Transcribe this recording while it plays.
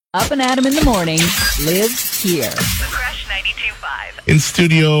Up and Adam in the morning lives here. The Crush 92.5. In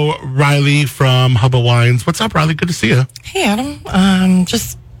studio, Riley from Hubba Wines. What's up, Riley? Good to see you. Hey, Adam.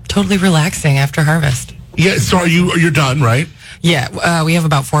 Just totally relaxing after harvest. Yeah, so you're done, right? Yeah, we have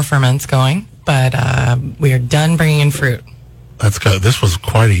about 4 ferments going, but we are done bringing in fruit. That's good. This was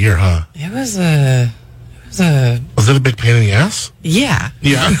quite a year, huh? It was a... Was it a big pain in the ass? Yeah.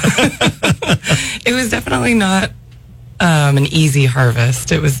 Yeah. It was definitely not an easy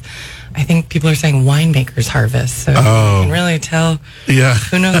harvest. It was, I think people are saying winemaker's harvest. So you can really tell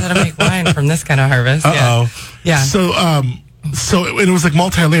who knows how to make wine from this kind of harvest. Yeah. So it was like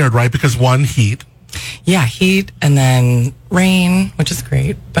multi-layered, right? Because one, heat. Yeah, heat and then rain, which is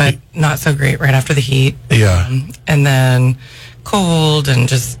great, but not so great right after the heat. Yeah. And then cold and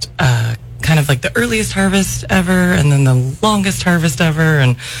just kind of like the earliest harvest ever and then the longest harvest ever.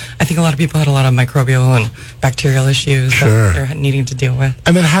 And I think a lot of people had a lot of microbial and bacterial issues that they're needing to deal with.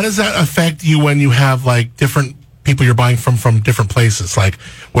 And then how does that affect you when you have like different people you're buying from different places? Like,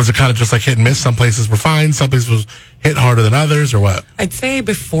 was it kind of just like hit and miss? Some places were fine, some places was hit harder than others, or what? I'd say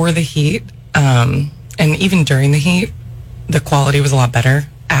before the heat, and even during the heat, the quality was a lot better.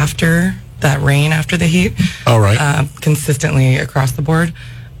 After that rain, after the heat, consistently across the board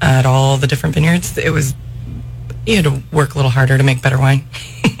at all the different vineyards, you had to work a little harder to make better wine.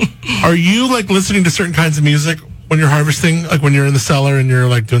 Are you like listening to certain kinds of music when you're harvesting, like when you're in the cellar and you're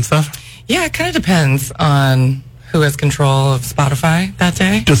like doing stuff? Yeah, it kind of depends on who has control of Spotify that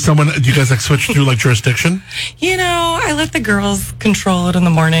day. Do you guys like switch through like jurisdiction? You know, I let the girls control it in the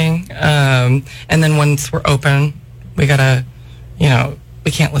morning. And then once we're open, we gotta,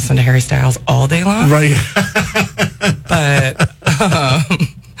 we can't listen to Harry Styles all day long. Right. But,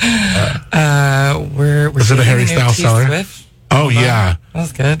 we're Is it a Harry Styles cellar? Swift. Oh, yeah. That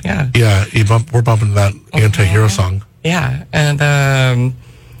was good, yeah. Yeah, we're bumping that anti-hero song. Yeah, and,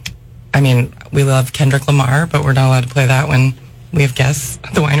 we love Kendrick Lamar, but we're not allowed to play that when we have guests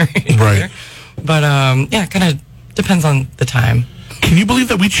at the winery. Right. But, it kind of depends on the time. Can you believe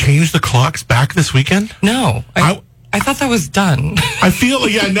that we changed the clocks back this weekend? No. I thought that was done. I feel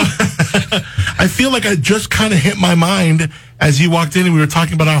like I just kind of hit my mind as you walked in and we were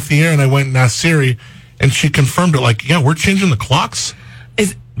talking about off the air, and I went and asked Siri, and she confirmed it. Like, yeah, we're changing the clocks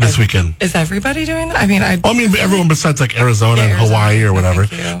this weekend. Is everybody doing that? Everyone besides like Arizona and Hawaii or whatever.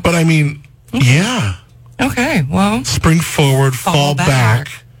 But yeah. Okay, well. Spring forward, fall back.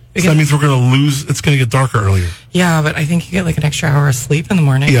 So that means we're going to lose. It's going to get darker earlier. Yeah, but I think you get like an extra hour of sleep in the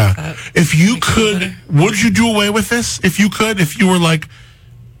morning. Yeah. If you could, would you do away with this? If you could, if you were like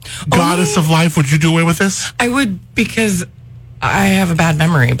goddess of life, would you do away with this? I would, because I have a bad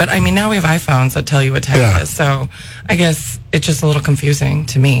memory. But now we have iPhones that tell you what time it is. So I guess it's just a little confusing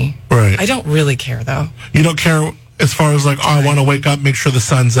to me. Right. I don't really care though. You don't care as far as like, I want to wake up, make sure the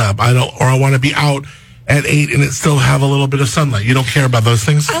sun's up. I want to be out at 8 and it still have a little bit of sunlight. You don't care about those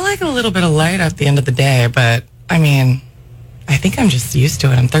things? I like a little bit of light at the end of the day, but I think I'm just used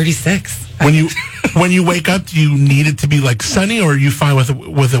to it. I'm 36. When you wake up, do you need it to be like sunny, or are you fine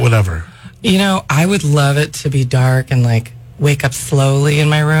with it whatever? I would love it to be dark and like wake up slowly in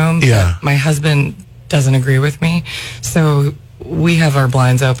my room. Yeah. But my husband doesn't agree with me. So we have our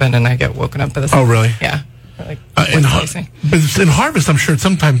blinds open and I get woken up by the sun. Oh, really? Yeah. In harvest, I'm sure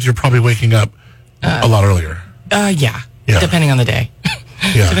sometimes you're probably waking up a lot earlier. Yeah. Depending on the day.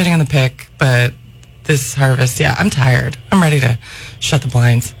 Yeah. Depending on the pick. But this harvest, I'm tired. I'm ready to shut the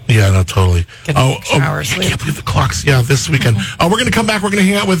blinds. Yeah, no, totally. Get an extra hour of sleep. I can't believe the clocks. Yeah, this weekend. We're going to come back. We're going to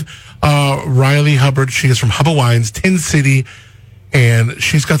hang out with Riley Hubbard. She is from Hubba Wines, Tin City, and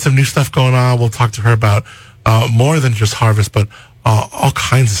she's got some new stuff going on. We'll talk to her about more than just harvest, but all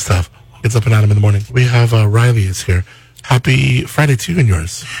kinds of stuff. It's Up and Adam in the morning. We have Riley is here. Happy Friday to you and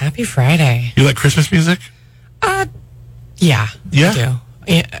yours. Happy Friday. You like Christmas music? Yeah. Yeah? I do.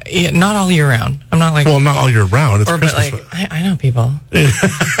 Yeah, not all year round. I'm not like... Well, not all year round. It's Christmas. But like, I know people. You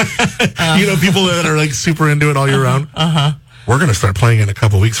know people that are like super into it all year round? Uh-huh. We're going to start playing in a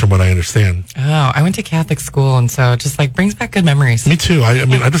couple weeks from what I understand. Oh, I went to Catholic school, and so it just like brings back good memories. Me too.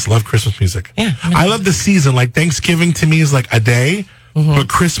 I just love Christmas music. Yeah. I love the season. Like Thanksgiving to me is like a day, but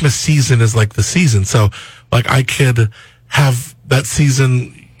Christmas season is like the season. So like I could have that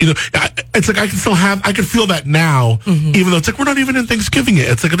season... it's like I can feel that now, even though it's like we're not even in Thanksgiving yet.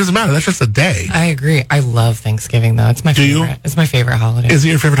 It's like it doesn't matter. That's just a day. I agree. I love Thanksgiving though. It's my favorite. You? It's my favorite holiday. Is it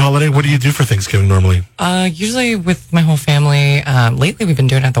your favorite holiday? What do you do for Thanksgiving normally? Usually with my whole family. Lately we've been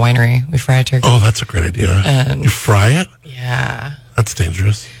doing it at the winery. We fry a turkey. Oh, that's a great idea. You fry it? Yeah. That's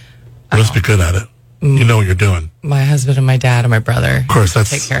dangerous. You must be good at it. You know what you're doing. My husband and my dad and my brother. Of course,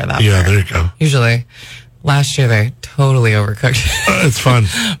 take care of that. Yeah, part, there you go. Usually. Last year they totally overcooked. It's fun.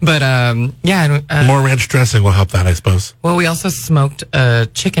 But More ranch dressing will help that, I suppose. well, we also smoked a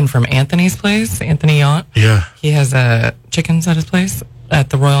chicken from Anthony's place, Anthony Yaunt. Yeah. He has chickens at his place at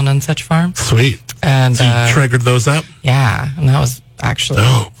the Royal Nunsuch Farm. Sweet. And So you triggered those up? yeah, and that was actually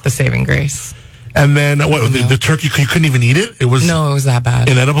Dope. the saving grace. And then the turkey, you couldn't even eat it? It was No, it was that bad.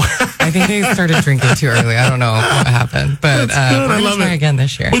 inedible? I think they started drinking too early. I don't know what happened, but That's good. we're I gonna love try it. again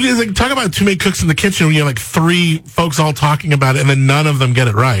this year. Well, it's like, talk about two main cooks in the kitchen when you have like three folks all talking about it and then none of them get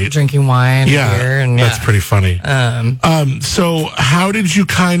it right. Drinking wine, beer, and that's pretty funny. So how did you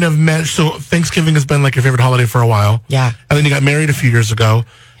kind of so Thanksgiving has been like your favorite holiday for a while. Yeah. And then you got married a few years ago.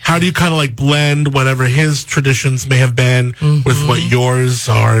 How do you kind of like blend whatever his traditions may have been with what yours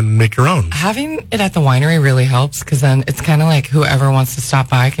are and make your own? Having it at the winery really helps because then it's kind of like whoever wants to stop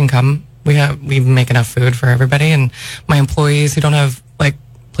by can come. We make enough food for everybody, and my employees who don't have like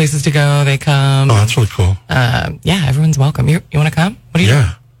places to go, they come. Oh, that's really cool. Yeah, everyone's welcome. You want to come? What do you?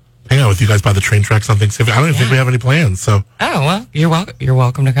 Yeah. Hang out with you guys by the train tracks on Thanksgiving. I don't even think we have any plans. So Oh well, you're welcome. You're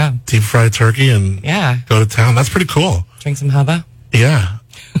welcome to come. deep fried turkey and Yeah, go to town. That's pretty cool. drink some hubba. Yeah.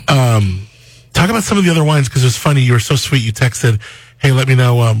 Talk about some of the other wines because it was funny. You were so sweet. You texted, "Hey, let me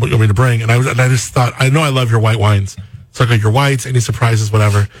know what you want me to bring." And I just thought, I know I love your white wines. So I got your whites, any surprises,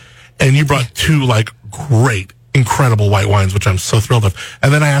 whatever. And you brought two like great, incredible white wines, which I'm so thrilled of.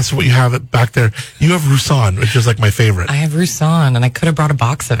 And then I asked what you have back there. You have Roussan, which is like my favorite. I have Roussan, and I could have brought a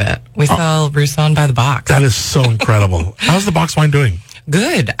box of it. We sell Roussan by the box. That is so incredible. How's the box wine doing?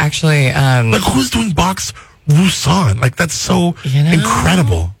 Good, actually. Like who's doing box Roussan? Like that's so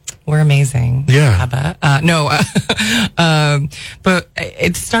incredible. We're amazing. Yeah. Hubba. But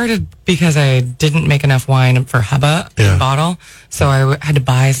it started because I didn't make enough wine for Hubba in bottle. So I had to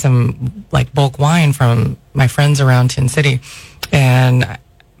buy some like bulk wine from my friends around Tin City. And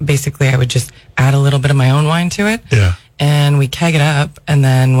basically I would just add a little bit of my own wine to it. Yeah. And we keg it up. And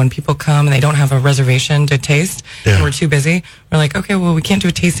then when people come and they don't have a reservation to taste and we're too busy, we're like, okay, well, we can't do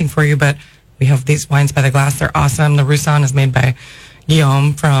a tasting for you, but we have these wines by the glass. They're awesome. The Roussan is made by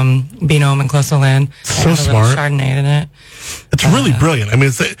Guillaume from Binôme and Clos-Solin. So smart. Chardonnay in it. It's really brilliant. I mean,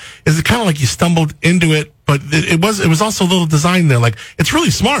 is it kind of like you stumbled into it, but it was also a little design there. Like it's really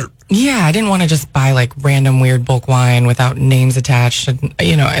smart. Yeah, I didn't want to just buy like random weird bulk wine without names attached. And,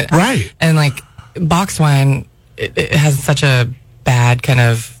 Right. And like box wine, it has such a bad kind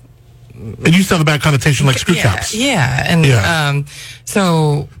of. It used to have a bad connotation like screw caps. Yeah. And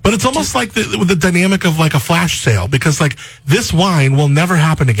so. But it's almost like the dynamic of like a flash sale because like this wine will never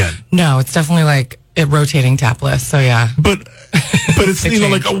happen again. No, it's definitely like a rotating tap list. So yeah. But it's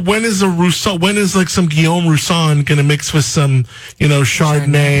like when is like some Guillaume Roussan going to mix with some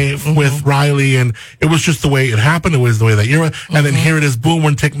Chardonnay with Riley, and it was just the way it happened. It was the way that year, and then here it is, boom,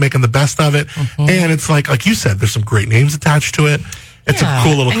 we're making the best of it, and it's like you said, there's some great names attached to it. It's a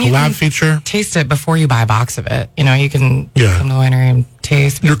cool little collab feature. Taste it before you buy a box of it. You can come to the winery and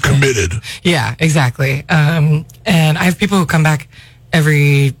taste. You're committed. Yeah, exactly. And I have people who come back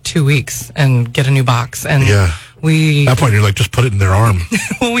every 2 weeks and get a new box. And at that point, you're like, just put it in their arm.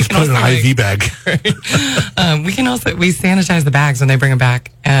 Well, we just can put it in also an IV bag. we sanitize the bags when they bring them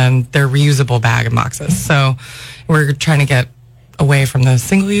back, and they're reusable bag and boxes. So we're trying to get away from the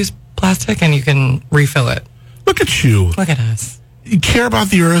single-use plastic, and you can refill it. Look at you. Look at us. You care about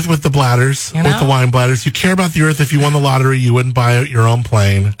the earth with the bladders, with the wine bladders. You care about the earth. If you won the lottery, you wouldn't buy your own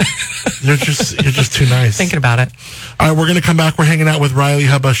plane. You're just too nice. Thinking about it. All right, we're going to come back. We're hanging out with Riley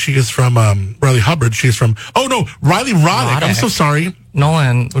Hubba. She is from Riley Hubbard. She's from Riley Roddick. I'm so sorry.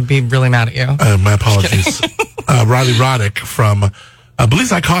 Nolan would be really mad at you. My apologies. Riley Roddick from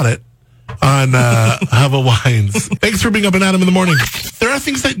Belize I Caught It on Hubba Wines. Thanks for being up and Adam in the morning. There are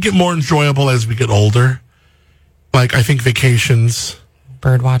things that get more enjoyable as we get older. Like, I think vacations.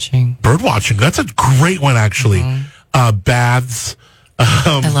 Bird watching. That's a great one, actually. Baths.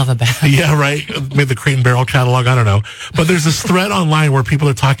 I love a bath. Yeah, right. Maybe the Crate and Barrel catalog. I don't know. But there's this thread online where people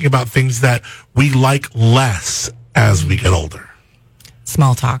are talking about things that we like less as we get older.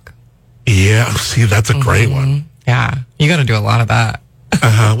 Small talk. Yeah. See, that's a great one. Yeah. You got to do a lot of that.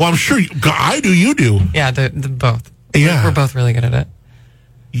 Well, I'm sure I do. You do. Yeah, the both. Yeah. We're both really good at it.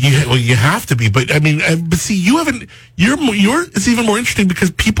 You have to be, but I mean, but see, you haven't. You're. It's even more interesting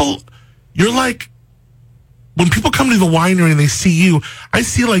because you're like, when people come to the winery and they see you, I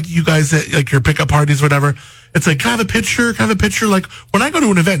see like you guys at like your pickup parties, or whatever. It's like, can I have a picture? Can I have a picture? Like when I go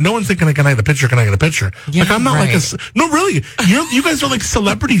to an event, no one's thinking, can I get a picture? Can I get a picture? Yeah, like I'm not right. no, really. You guys are like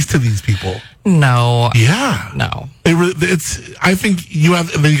celebrities to these people. No. Yeah. No. I think you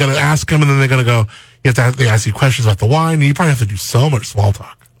have, and then you got to ask them, and then they're going to go. They ask you questions about the wine, and you probably have to do so much small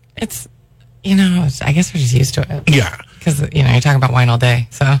talk. You know, I guess we're just used to it. Yeah. Because, you know, you're talking about wine all day.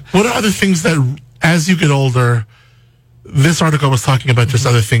 So, what are other things that, as you get older, this article was talking about just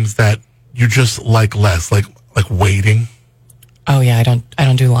other things that you just like less, like waiting. oh yeah, I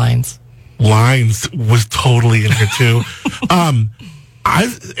don't do lines. Lines was totally in here too. I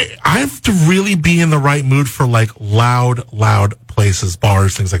have to really be in the right mood for like loud places,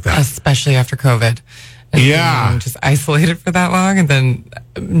 bars, things like that. Especially after COVID. And Yeah. being just isolated for that long, and then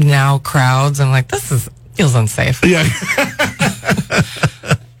now crowds. I'm like, feels unsafe, Yeah.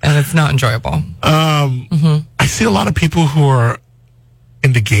 and it's not enjoyable. I see a lot of people who are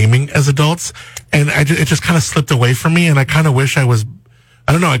into gaming as adults, and it just kind of slipped away from me, and I kind of wish I was.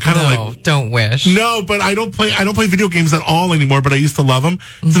 I don't know. I kind of like. Don't wish. No, but I don't play video games at all anymore, but I used to love them.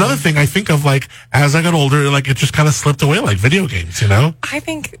 It's another thing I think of, like, as I got older, like, it just kind of slipped away, like video games, you know? I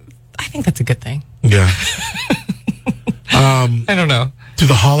think that's a good thing. Yeah. I don't know. Do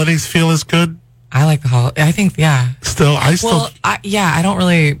the holidays feel as good? I like the holiday. I think, yeah. I don't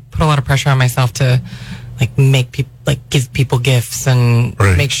really put a lot of pressure on myself to like make people give people gifts and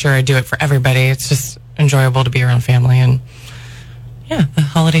Right. make sure I do it for everybody. It's just enjoyable to be around family, and yeah, the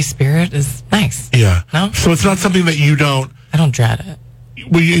holiday spirit is nice. Yeah. No? So it's not something that you don't, I don't dread it.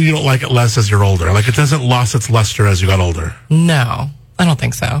 well, you don't like it less as you're older. Like, it doesn't lose its luster as you got older. No, I don't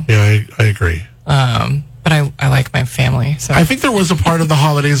think so. Yeah, I agree. But I like my family. So I think there was a part of the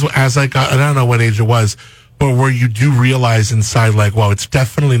holidays as I got, and I don't know what age it was, but where you do realize inside, like, wow, it's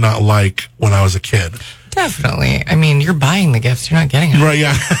definitely not like when I was a kid. definitely. I mean, you're buying the gifts. You're not getting them. Right,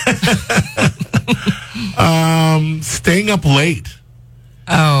 yeah. Staying up late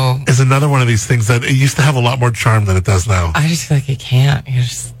Oh, is another one of these things that it used to have a lot more charm than it does now. I just feel like you can't. You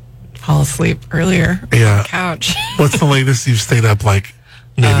just fall asleep earlier Yeah. on the couch. What's the latest you've stayed up, like,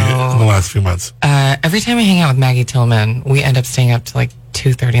 maybe in the last few months? Every time I hang out with Maggie Tillman, we end up staying up to like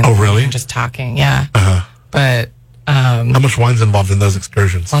 2:30 in the morning really? and just talking. Yeah. Uh-huh. But How much wine's involved in those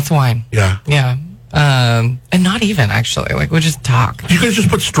excursions? lots of wine. Yeah. Yeah. And not even actually. Like we just talk. You guys just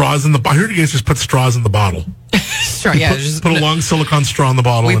put straws in the bottle. I heard you guys just put straws in the bottle. Sure. Yeah. Just Put a long silicone straw in the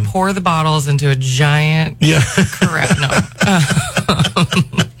bottle. we and, pour the bottles into a giant yeah.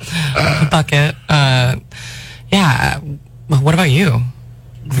 bucket. Yeah. Well, what about you?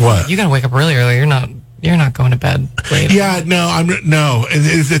 What? You got to wake up really early. You're not going to bed late. Yeah, no.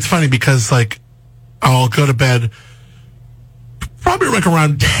 It's funny because, like, I'll go to bed probably like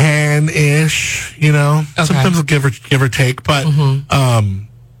around 10-ish, you know? Okay. Sometimes I'll give or take, but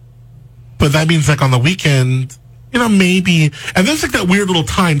but that means, like, on the weekend, you know, maybe. And there's, like, that weird little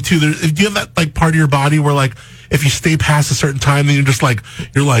time, too. Do you have that, like, part of your body where, like, if you stay past a certain time, then you're just, like,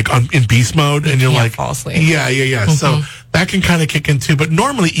 in beast mode, and you're can't like... fall asleep. Yeah. So that can kind of kick in, too. But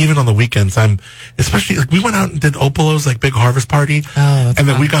normally, even on the weekends, especially, like, we went out and did Opolo's, like, big harvest party. that's and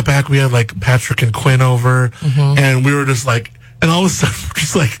then fun. we got back, we had, like, Patrick and Quinn over, and we were just, like... And all of a sudden, we're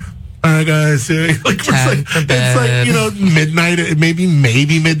just like, all right, guys, like, Time for it's like, you know, midnight, maybe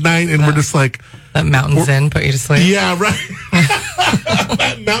midnight, and we're just like, That mountain's in put you to sleep. yeah, right.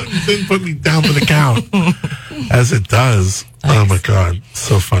 That mountain thing put me down for the count, as it does. Nice. Oh my God,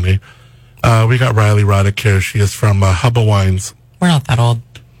 so funny. We got Riley Roddick here. She is from Hubba Wines. We're not that old.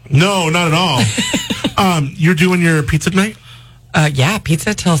 No, not at all. You're doing your pizza night? Yeah,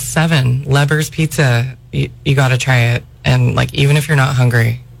 pizza till 7. Leber's Pizza. You got to try it. And like, even if you're not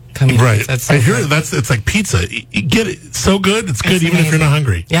hungry, come eat Right. pizza. It's so I hear good. it's like pizza. You get it. It's so good. It's good It's even if you're amazing. not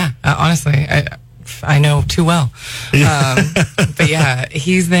hungry. Yeah, honestly, I know too well. But yeah,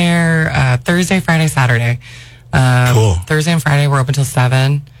 he's there Thursday, Friday, Saturday. Cool. Thursday and Friday, we're open till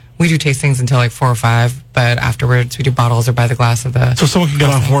 7. We do tastings until like 4 or 5, but afterwards we do bottles or by the glass of the... So someone can get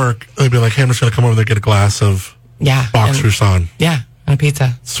off work. They'd be like, hey, I'm just going to come over there and get a glass of Yeah. Box and- Roussan. Yeah, and a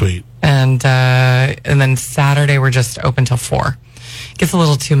pizza. Sweet. And then Saturday we're just open till 4. Gets a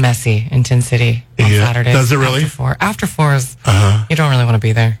little too messy in Tin City on Yeah. Saturdays. Does it really? After 4 is you don't really want to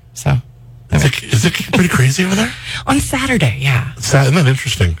be there. So Is it pretty crazy over there? on Saturday, yeah, Isn't that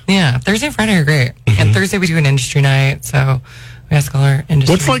interesting? yeah. Thursday and Friday are great, and Thursday we do an industry night. So we ask all our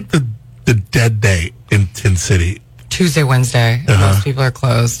industry. What's like the dead day in Tin City? Tuesday, Wednesday? Most people are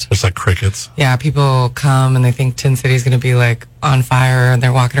closed. It's like crickets. Yeah, people come and they think Tin City is going to be like on fire, and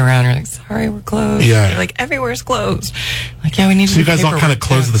they're walking around. And you're like, sorry, we're closed. Yeah. They're like everywhere's closed. Like, yeah, we need. So you guys all kind of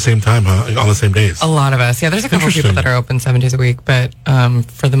close at the same time, huh? On the same days. A lot of us. Yeah, there's a couple of people Interesting. that are open 7 days a week, but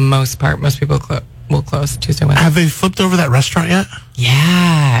for the most part, most people will close Tuesday, Wednesday. Have they flipped over that restaurant yet?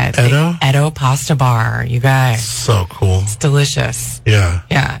 Yeah. It's Edo? the Edo Pasta Bar, you guys. So cool. It's delicious. Yeah.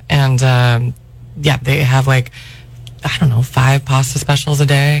 Yeah. And yeah, they have like, I don't know, 5 pasta specials a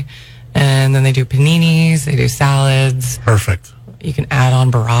day. And then they do paninis, they do salads. Perfect. You can add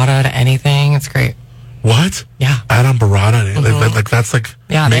on burrata to anything. It's great. What? Yeah. Add on burrata. Like that's like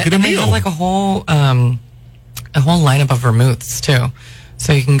make it a and meal. they have like a whole lineup of vermouths too.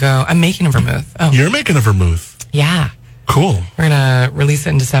 So you can go. I'm making a vermouth. Oh, You're making a vermouth. yeah. Cool. We're gonna release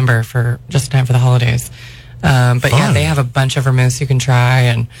it in December for just in time for the holidays. But Fun. yeah, they have a bunch of vermouths you can try,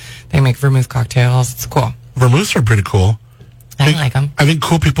 and they make vermouth cocktails. It's cool. Vermouths are pretty cool. I like them. I think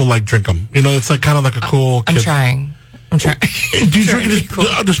cool people like drink them. You know, it's like kind of like a cool. I'm kid- trying. Do you drink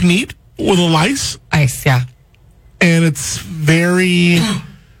it just neat with a lice? Ice, yeah. And it's very.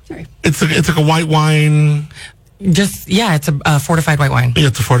 Sorry. It's like a white wine. Just it's a fortified white wine. Yeah,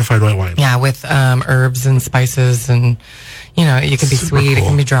 it's a fortified white wine. Yeah, with herbs and spices, and it can be Super sweet, cool. it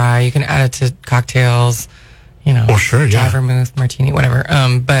can be dry. You can add it to cocktails. Oh, sure, yeah. Dry vermouth, martini, whatever.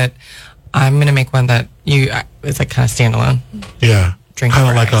 But I'm gonna make one that it's like kind of standalone. Yeah, Drink kind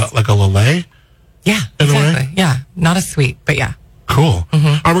of over ice. like a Lillet. Yeah, In a way? exactly. Yeah, not as sweet, but yeah. Cool. All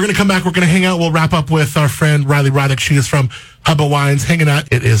right, we're going to come back. We're going to hang out. We'll wrap up with our friend Riley Roddick. She is from Hubba Wines. Hanging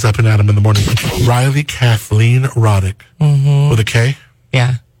out. It is Up and Adam in the morning. Riley Kathleen Roddick with a K.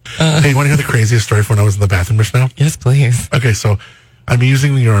 Yeah. Hey, you want to hear the craziest story from when I was in the bathroom just now? Yes, please. Okay, so I'm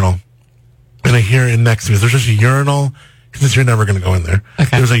using the urinal, and I hear in next to me, there's just a urinal, since you're never going to go in there.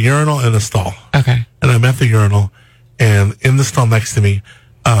 Okay. There's a urinal and a stall. Okay. And I'm at the urinal, and in the stall next to me,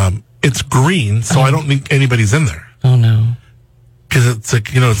 it's green, so I don't think anybody's in there. Oh no. Because it's like,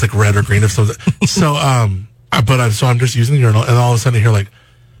 it's like red or green or something. So, I'm just using the urinal, and all of a sudden I hear like,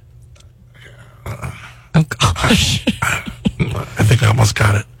 Oh gosh. I think I almost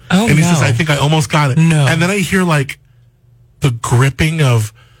got it. Oh, and he no. says, I think I almost got it. No. And then I hear like the gripping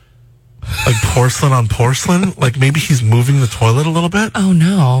of like porcelain on porcelain. Like maybe he's moving the toilet a little bit. Oh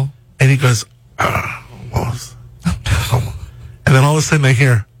no. And he goes, almost. And then all of a sudden I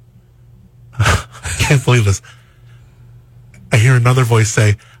hear, I can't believe this. I hear another voice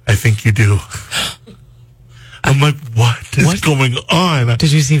say, I think you do. I'm like, what is going on?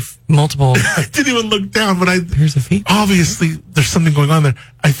 Did you see multiple I didn't even look down, but pairs of feet? obviously there's something going on there.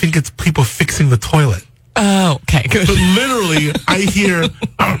 I think it's people fixing the toilet. Oh, okay, good. But literally, I hear,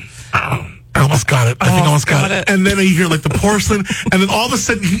 I almost got it. I think I almost got it. And then I hear like the porcelain, and then all of a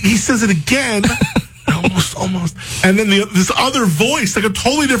sudden he says it again. Almost. And then this other voice, like a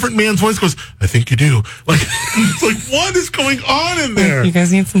totally different man's voice, goes, I think you do. Like, it's like, what is going on in there? You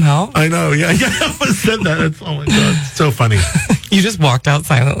guys need some help? I know, yeah. I said that. It's, oh my God, it's so funny. You just walked out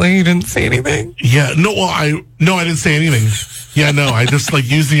silently. You didn't say anything. Yeah, I didn't say anything. Yeah, no, I just like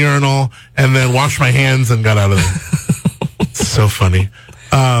used the urinal and then washed my hands and got out of there. It's so funny.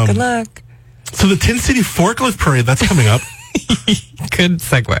 Good luck. So the Tin City Forklift Parade, that's coming up. Good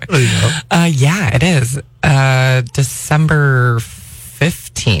segue. There you go. Yeah, it is. December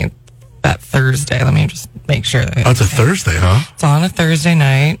 15th, that Thursday. Let me just make sure. That Oh, it's a Thursday, huh? It's on a Thursday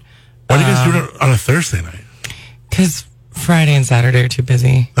night. Why do you guys do it on a Thursday night? Because Friday and Saturday are too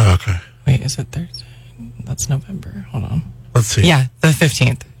busy. Oh, okay. Wait, is it Thursday? That's November. Hold on. Let's see. Yeah, the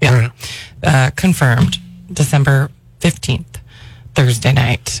 15th. Yeah. All right. Confirmed. December 15th. Thursday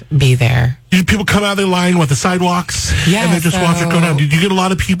night. Be there. Do people come out of their line with the sidewalks? Yeah, And they just watch it go down. Did you get a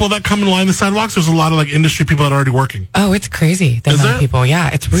lot of people that come and line the sidewalks? There's a lot of like industry people that are already working. Oh, it's crazy. The Is amount of it? people. Yeah,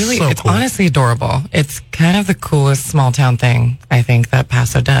 it's really, So it's cool. honestly adorable. It's kind of the coolest small town thing I think that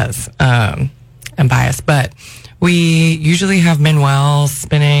Paso does. I'm biased, but we usually have Manuel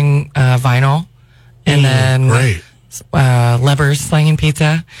spinning vinyl, and then Great. Lebers slanging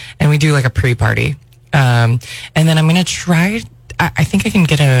pizza, and we do like a pre-party. And then I'm gonna try. I think I can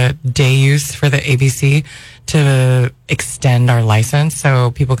get a day use for the ABC to extend our license so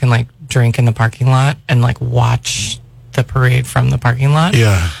people can like drink in the parking lot and like watch the parade from the parking lot.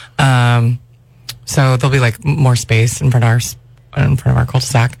 Yeah. So there'll be like more space in front of our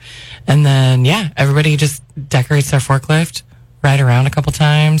cul-de-sac. And then, yeah, everybody just decorates their forklift, ride around a couple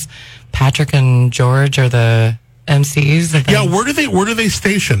times. Patrick and George are the MCs. and Yeah, then where do they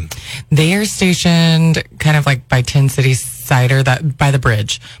station? They are stationed kind of like by Tin City Cider, that by the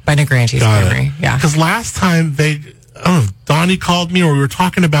bridge, by Negrante's Creamery. Yeah. Because last time I don't know if Donnie called me or we were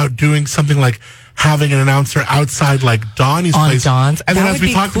talking about doing something like having an announcer outside like Donnie's On place. Don's? And then That as would we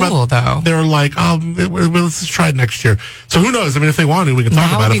be talked cool, about, though. they were like, let's just try it next year. So who knows? I mean, if they want to, we can talk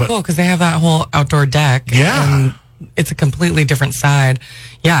That about would it. be cool because they have that whole outdoor deck. Yeah. And it's a completely different side.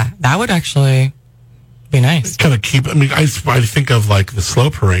 Yeah, that would actually be nice. Kind of keep. I mean, I think of like the slow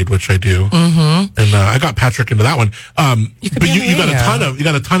parade, which I do, and I got Patrick into that one. You could but be on the you got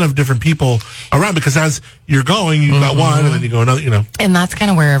radio. a ton of different people around because as you're going, you've got one, and then you go another. You know, And that's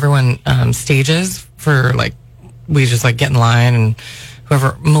kind of where everyone stages for like, we just like get in line and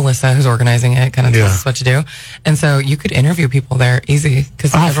whoever, Melissa, who's organizing it, kind of tells Yeah. us what to do. And so you could interview people there easy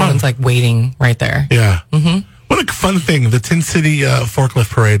because Oh, everyone's fun. like waiting right there. Yeah. Mm-hmm. What a fun thing, the Tin City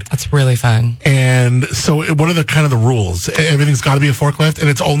forklift parade. That's really fun. And so what are the kind of the rules? Everything's got to be a forklift and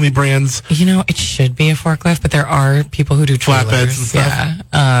it's only brands. You know, it should be a forklift, but there are people who do Flatbeds trailers. and stuff?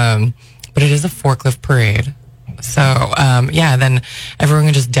 Yeah. But it is a forklift parade. So, yeah, then everyone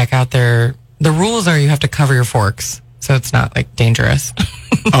can just deck out the rules are you have to cover your forks. So it's not like dangerous.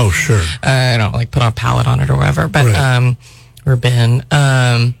 Oh, sure. I don't like put on a pallet on it or whatever, but, Right. or bin.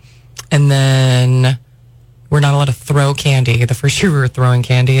 And then we're not allowed to throw candy. The first year we were throwing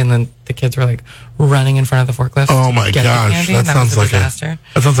candy and then the kids were like running in front of the forklift. Oh my to get the gosh. candy, That and sounds was a like disaster.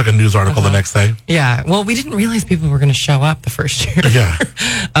 that sounds like a news article the next day. Yeah. Well, we didn't realize people were going to show up the first year. Yeah.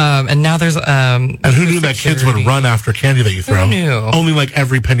 And now there's And who knew that kids would run after candy that you throw? knew? Only like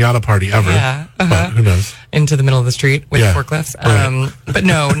every pinata party ever. Yeah, But who knows? into the middle of the street with Yeah, forklifts. right. But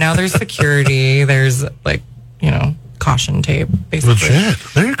no, now there's security. There's like, caution tape, basically. Legit.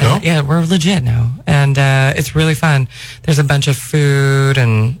 There you go. Yeah, we're legit now. And it's really fun. There's a bunch of food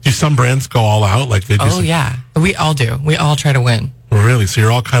and Do some brands go all out? Like they do some, yeah. We all do. We all try to win. Really? So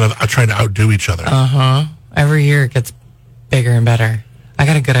you're all kind of trying to outdo each other. Every year it gets bigger and better. I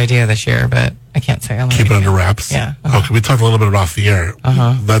got a good idea this year, but I can't say. Keep it under wraps? Yeah. Okay, we talked a little bit about off the air.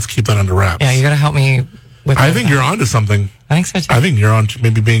 Let's keep that under wraps. Yeah, you got to help me with I think you're onto something. I think so too. I think you're on to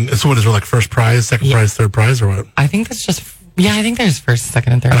maybe being, so what is there, like first prize, second prize, third prize, or what? I think that's just, I think there's first,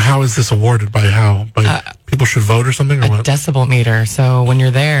 second, and third. And how is this awarded? By how? By people should vote or something, or A what? decibel meter. So when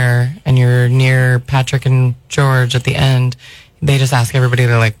you're there and you're near Patrick and George at the end, they just ask everybody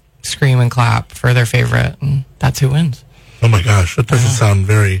to like scream and clap for their favorite, and that's who wins. Oh my gosh, that doesn't sound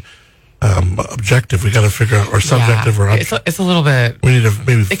very objective. We got to figure out, or subjective, or it's a little bit. we need to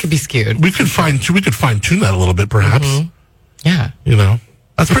maybe. It could be skewed. We could fine tune that a little bit, perhaps. Yeah,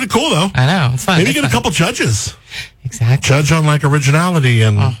 That's pretty cool, though. I know it's fun. Maybe It's get a fun. couple judges. Exactly. Judge on like originality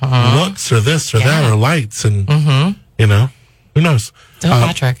and looks, or this or that, Yeah. or lights, and who knows? So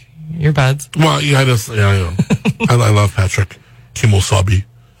Patrick, your buds. Well, yeah, I know. I love Patrick Kimosabi.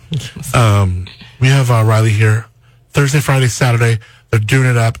 We have Riley here Thursday, Friday, Saturday. They're doing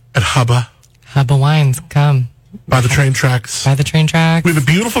it up at Hubba Hubba Wines, come by the train tracks. by the train track. We have a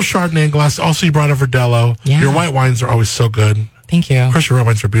beautiful Chardonnay glass. Also, you brought a Verdello. Yeah. Your white wines are always so good. Of Thank you. course, your red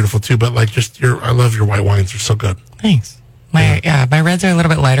wines are beautiful too, but like I love your white wines. They're so good. Thanks. My reds are a little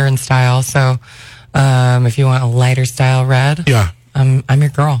bit lighter in style. So, if you want a lighter style red, Yeah, I'm your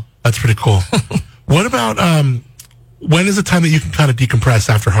girl. that's pretty cool. What about when is the time that you can kind of decompress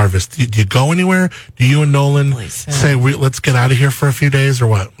after harvest? Do you go anywhere? Do you and Nolan Listen. say let's get out of here for a few days, or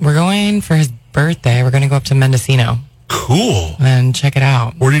what? We're going for his birthday. We're going to go up to Mendocino Cool. and check it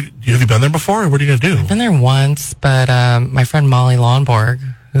out. Where have you been there before? Or what are you gonna do? Been there once, but my friend Molly Lawnborg,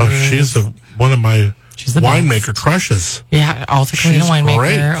 Oh, she's one of my She's the winemaker crushes. also Kalina She's winemaker,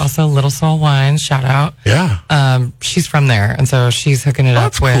 great. also Little Soul Wines. Shout out. Yeah. She's from there, and so she's hooking it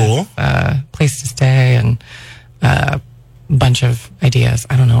That's up with cool. place to stay and a bunch of ideas.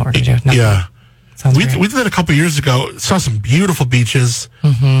 I don't know what we're gonna do. Nothing. Yeah. Sounds We great. did that a couple years ago. Saw some beautiful beaches.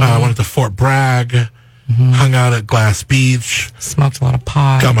 Went to Fort Bragg. Hung out at Glass Beach. Smoked a lot of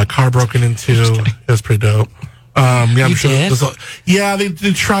pot. Got my car broken into. It was pretty dope. Yeah, I'm You sure. did?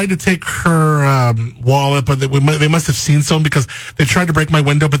 They tried to take her wallet, but they must have seen some because they tried to break my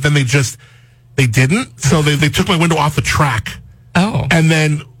window, but then they didn't. So they took my window off the track Oh, and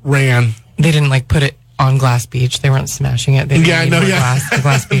then ran. they didn't like put it on Glass Beach. They weren't smashing it. They didn't Yeah, need no, more yeah. glass to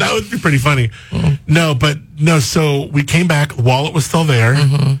Glass Beach. That would be pretty funny. No. So we came back. The wallet was still there,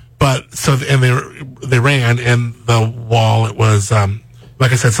 but they ran, and the wallet was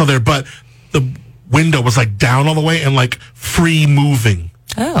like I said, still there, but the window was like down all the way and like free moving.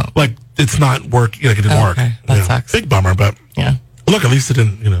 Oh, Like it's not work. Like it didn't Oh, work. okay. That You know, sucks. Big bummer, but yeah. look, at least it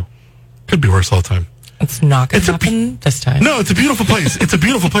didn't. Could be worse all the time. It's not going It's to a happen this time. No, it's a beautiful place. It's a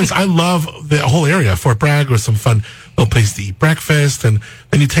beautiful place. I love the whole area. Fort Bragg was some fun little place to eat breakfast, and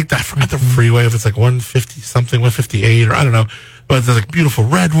then you take that at the freeway if it's like 150 something, 158, or I don't know. But there's like beautiful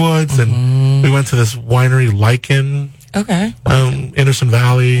redwoods, and we went to this winery, Lichen, Okay. Anderson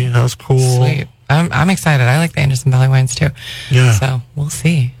Valley. That was cool. Sweet. I'm excited. I like the Anderson Valley wines too. Yeah. So we'll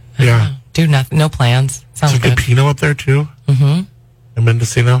see. I Yeah. don't know. Do nothing. No plans. Sounds Some good good. Pinot up there too. In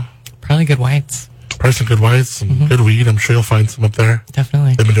Mendocino. Probably good whites. Probably some good whites, some good weed. I'm sure you'll find some up there.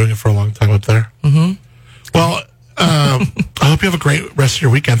 Definitely. They've been doing it for a long time up there. Well, I hope you have a great rest of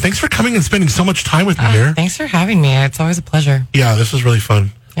your weekend. Thanks for coming and spending so much time with me here. Thanks for having me. It's always a pleasure. Yeah, this was really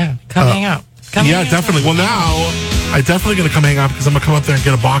fun. Yeah. Come hang out. Come Yeah, hang out. definitely. Well, now I'm definitely going to come hang out because I'm going to come up there and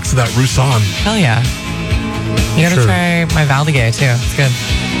get a box of that Roussan. Hell yeah. You gotta Sure. try my Valdegay too. It's good.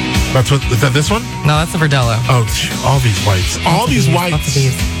 Is that this one? No, that's the Verdelho. Oh, all these whites. All these Lots of whites.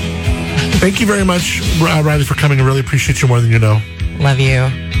 these. Thank you very much, Riley, for coming. I really appreciate you more than you know. Love you.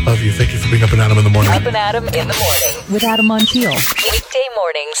 Love you. Thank you for being Up and Adam in the morning. Up and Adam in the morning with Adam Montiel. Weekday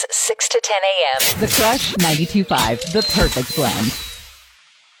mornings, 6 to 10 a.m. The Crush 92.5, the perfect blend.